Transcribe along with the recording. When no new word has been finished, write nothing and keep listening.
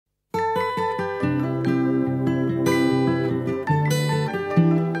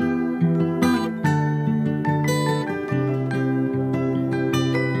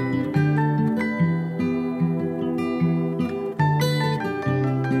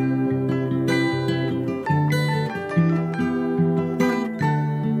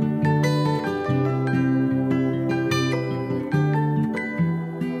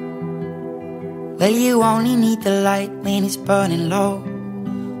Well, you only need the light when it's burning low.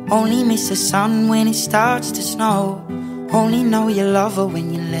 Only miss the sun when it starts to snow. Only know you love her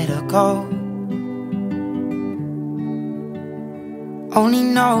when you let her go. Only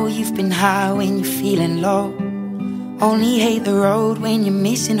know you've been high when you're feeling low. Only hate the road when you're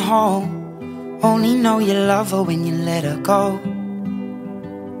missing home. Only know you love her when you let her go.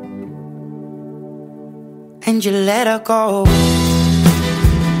 And you let her go.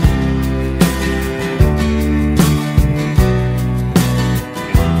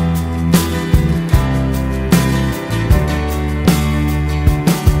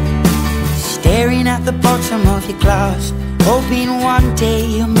 Staring at the bottom of your glass, hoping one day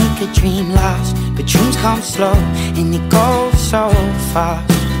you'll make a dream last. But dreams come slow and they go so fast.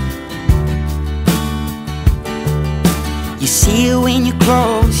 You see it when you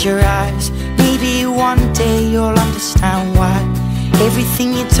close your eyes. Maybe one day you'll understand why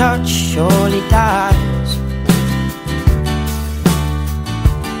everything you touch surely dies.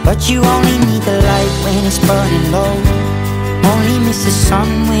 But you only need the light when it's burning low. Only miss the sun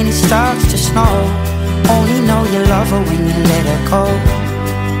when it starts to snow. Only know you love her when you let her go.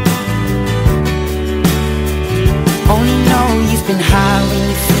 Only know you've been high when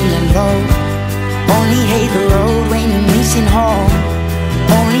you're feeling low. Only hate the road when you're missing home.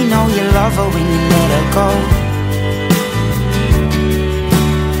 Only know you love her when you let her go.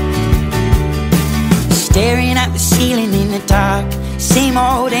 Staring at the ceiling in the dark, same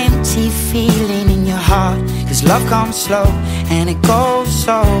old empty feeling in your heart. Cause love comes slow and it goes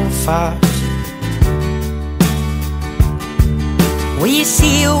so fast. Well, you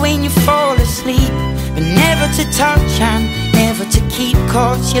see it when you fall asleep, but never to touch and never to keep.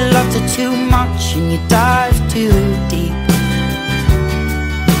 Cause you loved her too much and you dive too deep.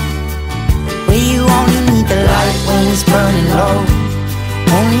 Well, you only need the light when it's burning low.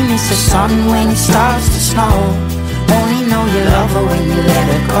 Only miss the sun when it starts to snow. Only know you love her when you let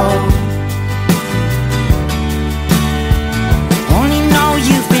her go. Only know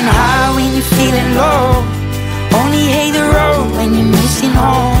you've been high when you're feeling low. Only hate the road when you're missing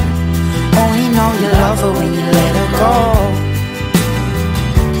home. Only know you love her when you let her go.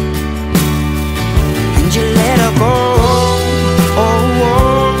 And you let her go. Oh, oh,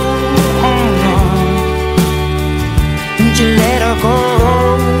 oh, oh. And you let her go.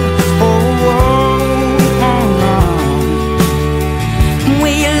 Oh, oh, oh, oh.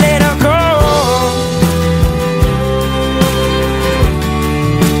 Will you let her go?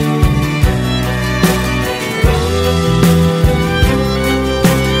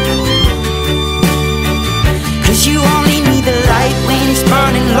 You only need the light when it's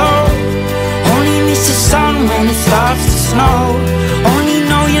burning low. Only miss the sun when it starts to snow. Only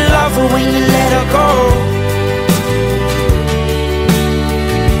know you love her when you let her go.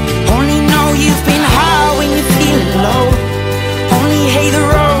 Only know you've been high when you're feeling low. Only hate the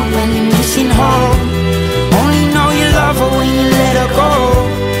road when you're missing home. Only know you love her when you let her go.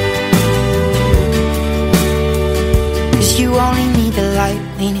 Cause you only need the light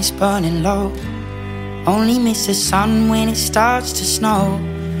when it's burning low. Only miss the sun when it starts to snow.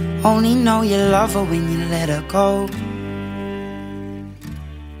 Only know you love her when you let her go.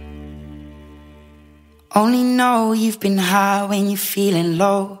 Only know you've been high when you're feeling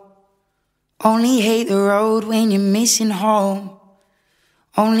low. Only hate the road when you're missing home.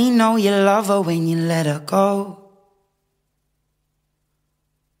 Only know you love her when you let her go.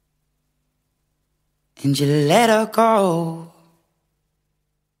 And you let her go.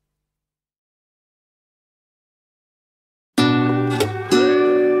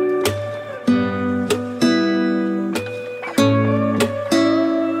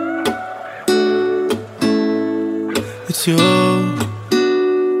 It's you,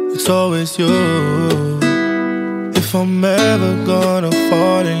 it's always you. If I'm ever gonna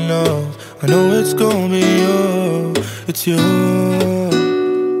fall in love, I know it's gonna be you. It's you,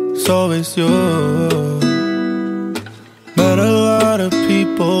 it's always you. Met a lot of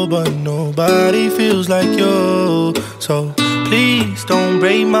people, but nobody feels like you. So please don't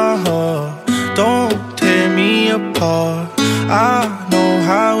break my heart, don't tear me apart. I know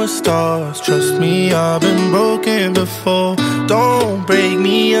how it starts, trust me, I've been broken before. Don't break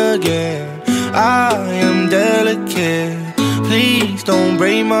me again, I am delicate. Please don't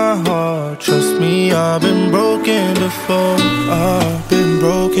break my heart, trust me, I've been broken before. I've been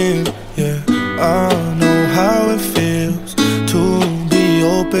broken, yeah. I know how it feels to be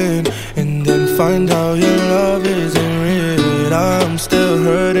open and then find out your love isn't real. I'm still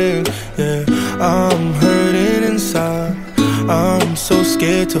hurting, yeah, I'm hurting inside. I'm so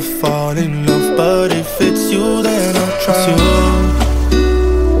scared to fall in love, but if it's you, then I'll try. It's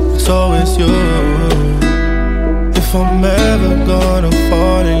you, it's always you. If I'm ever gonna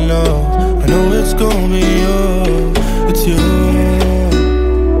fall in love, I know it's gonna be you. It's you,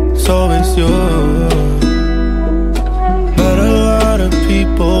 so it's you. Met a lot of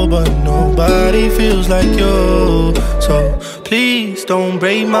people, but nobody feels like you. So please don't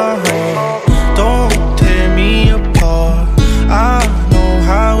break my heart, don't tear me apart. I know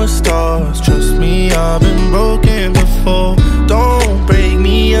how it starts, trust me, I've been broken before. Don't break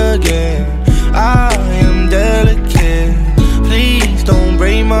me again, I am delicate. Please don't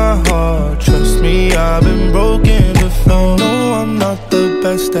break my heart, trust me, I've been broken before. No, I'm not the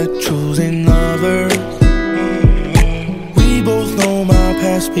best at choosing lovers. We both know my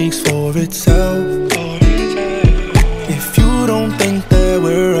past speaks for itself. If you don't think that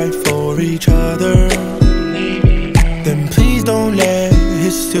we're right for each other, then please don't let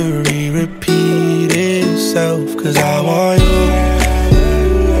history repeat itself. 'Cause I want you,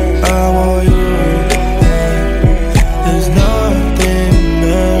 I want you. There's nothing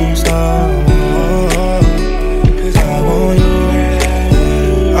else I want. 'Cause I want you,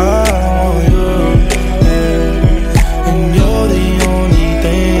 I want you. And you're the only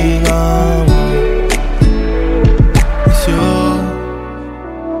thing I want. It's you,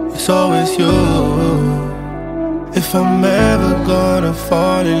 it's always you. If I'm ever gonna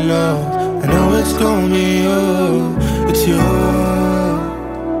fall in love, I know it's gonna be you. It's you,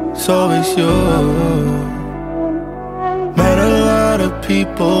 so it's you. Met a lot of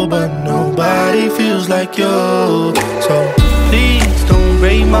people, but nobody feels like you. So please don't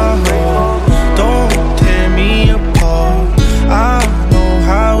break my heart, don't tear me apart. I know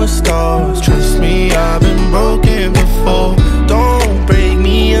how it starts, trust me, I've been broken before. Don't break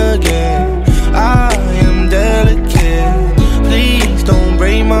me again, I am delicate. Please don't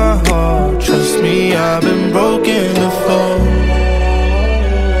break my heart, trust me, I've been broken before.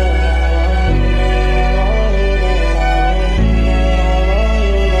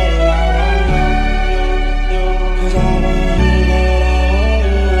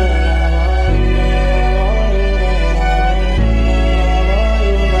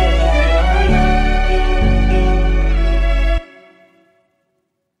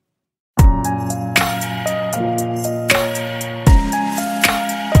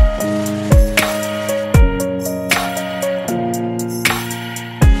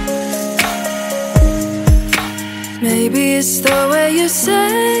 Maybe it's the way you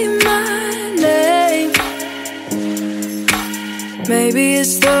say my name. Maybe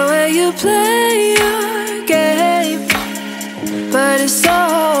it's the way you play your game. But it's so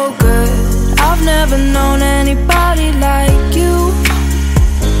good, I've never known anybody like you.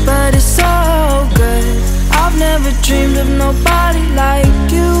 But it's so good, I've never dreamed of nobody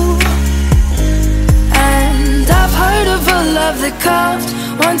like you. And I've heard of a love that comes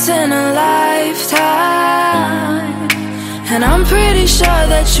once in a lifetime, and I'm pretty sure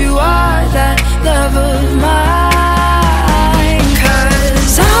that you are that love of mine.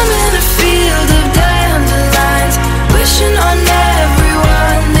 'Cause I'm in a field of dandelions, wishing on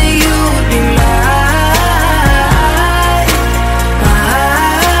everyone that you would be mine,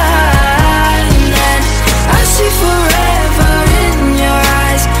 mine. And I see forever in your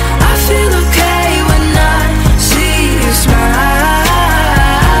eyes, I feel okay when I see you smile,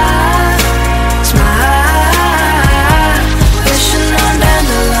 smile. Wishing on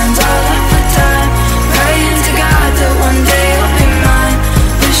dandelions all of the time, praying to God that one day you'll be mine.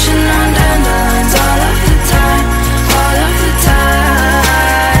 Wishing on dandelions all of the time, all of the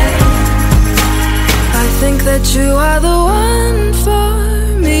time. I think that you are the one for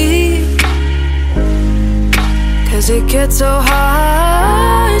me, 'cause it gets so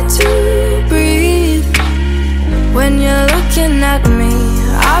hard to breathe when you're looking at me.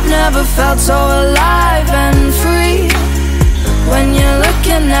 I've never felt so alive and free. When you're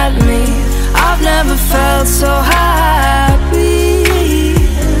looking at me, I've never felt so happy.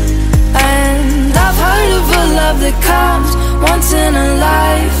 And I've heard of a love that comes once in a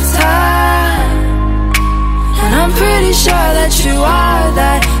lifetime, and I'm pretty sure that you are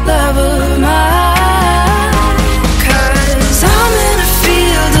that love of mine. 'Cause I'm in a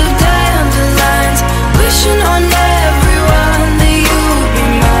field of dandelions, wishing on everyone that you would be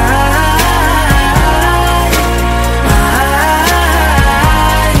mine, mine.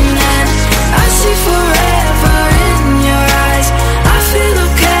 And I see forever in your eyes, I feel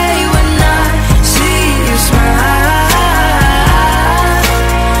okay when I see you smile,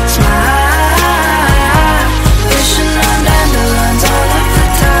 smile. Wishing on dandelions all of the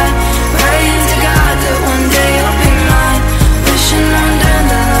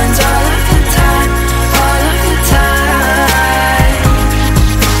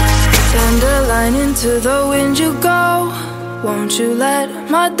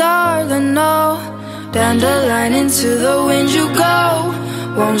my darling, know. Dandelion, into the wind you go.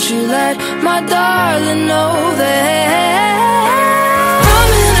 Won't you let my darling know that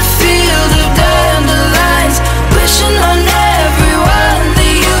I'm in a field of dandelions, wishing on everyone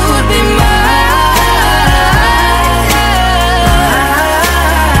that you would be mine.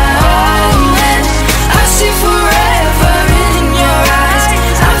 Oh, and I see forever in your eyes.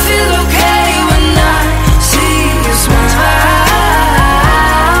 I feel okay when I see you smile.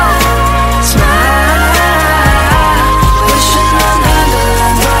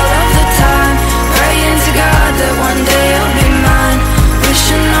 One day you'll be mine.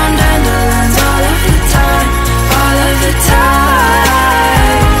 Wishing on dandelions all of the time, all of the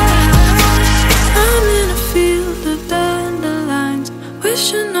time. I'm in a field of dandelions,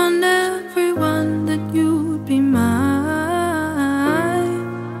 wishing on everyone that you would be mine,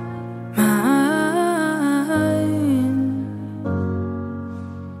 mine.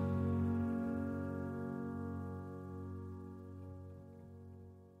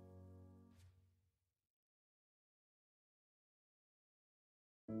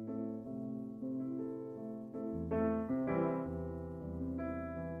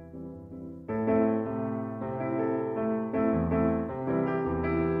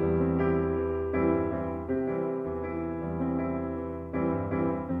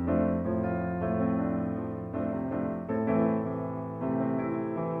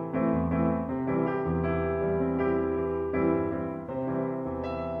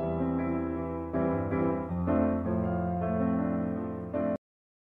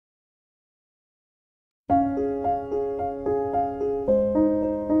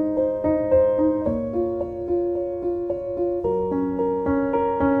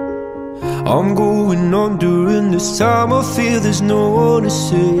 I'm going on during this time. I feel there's no one to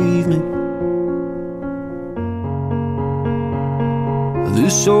save me.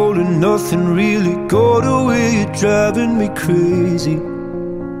 This all and nothing really got away. You're driving me crazy.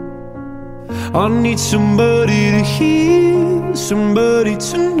 I need somebody to hear, somebody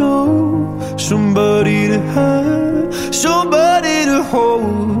to know, somebody to have, somebody to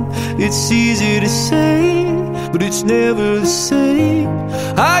hold. It's easy to say, but it's never the same.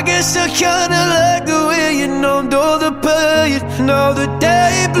 I guess I kinda like the way you numbed all the pain. Now the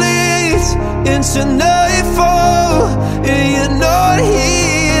day bleeds into nightfall, and you're not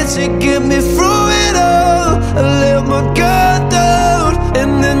here to get me through it all. I let my guard down,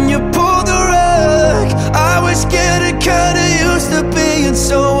 and then you pulled the rug. I was getting kinda used to being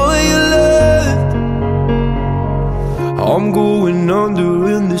someone you loved. I'm going under,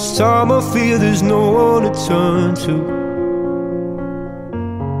 and this time I feel there's no one to turn to.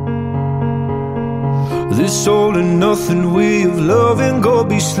 This all and nothing way of loving, gonna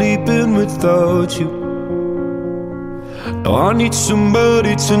be sleeping without you. Now I need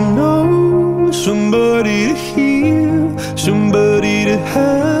somebody to know, somebody to hear, somebody to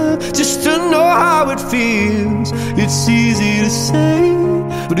have, just to know how it feels. It's easy to say,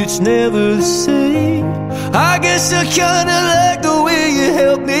 but it's never the same. I guess I kinda like the way you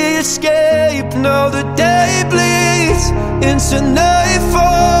helped me escape. Now the day bleeds into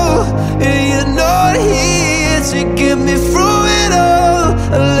nightfall, and you're not here to get me through it all.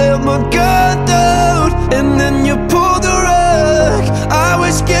 I let my guard down, and then you pulled the rug. I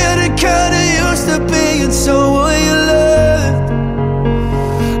was getting kinda used to being someone you loved,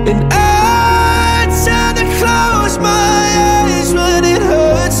 and I tend to close my eyes when it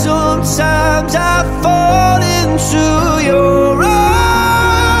hurts. Sometimes I fall into your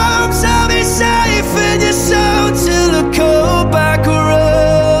arms. I'll be safe in your soul till I come back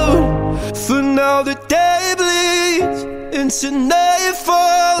around. For now the day bleeds into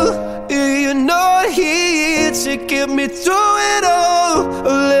nightfall, and you're not here to get me through it all.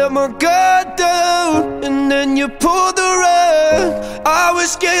 I let my guard down, and then you pulled the rug. I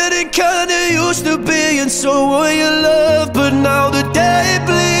was getting kinda used to being someone you love, but now the day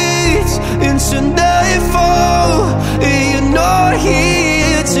bleeds into nightfall, and you're not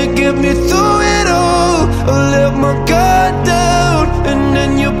here to get me through it all. I let my guard down, and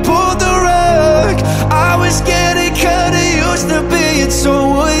then you pulled the rug. I was getting kinda used to being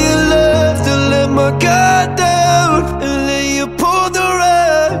someone you loved. I let my guard down, and then you pulled the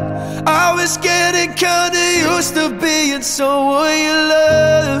rug. I was getting kinda used to being someone you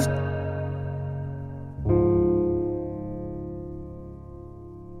loved.